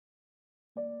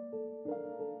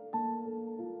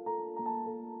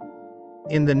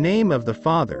In the name of the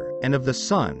Father, and of the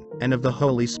Son, and of the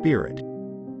Holy Spirit.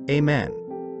 Amen.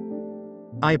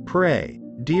 I pray,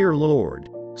 dear Lord,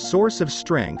 source of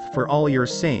strength for all your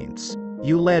saints,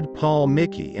 you led Paul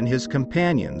Miki and his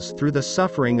companions through the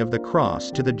suffering of the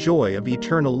cross to the joy of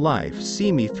eternal life.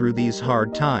 See me through these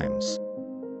hard times.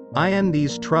 I am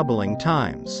these troubling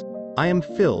times. I am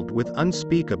filled with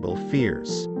unspeakable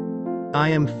fears. I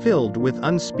am filled with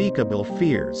unspeakable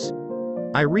fears.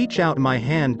 I reach out my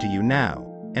hand to you now,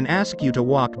 and ask you to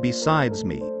walk besides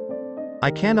me. I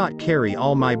cannot carry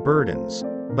all my burdens,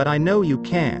 but I know you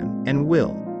can, and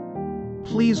will.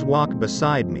 Please walk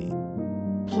beside me.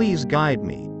 Please guide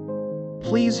me.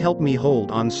 Please help me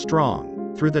hold on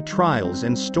strong, through the trials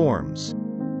and storms.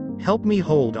 Help me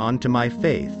hold on to my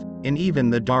faith, in even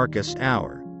the darkest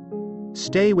hour.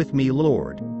 Stay with me,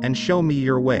 Lord, and show me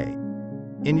your way.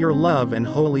 In your love and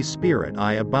Holy Spirit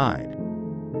I abide.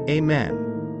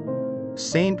 Amen.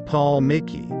 Saint Paul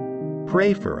Miki,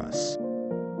 pray for us.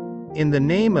 In the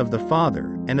name of the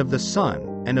Father, and of the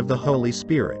Son, and of the Holy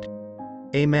Spirit.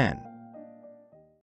 Amen.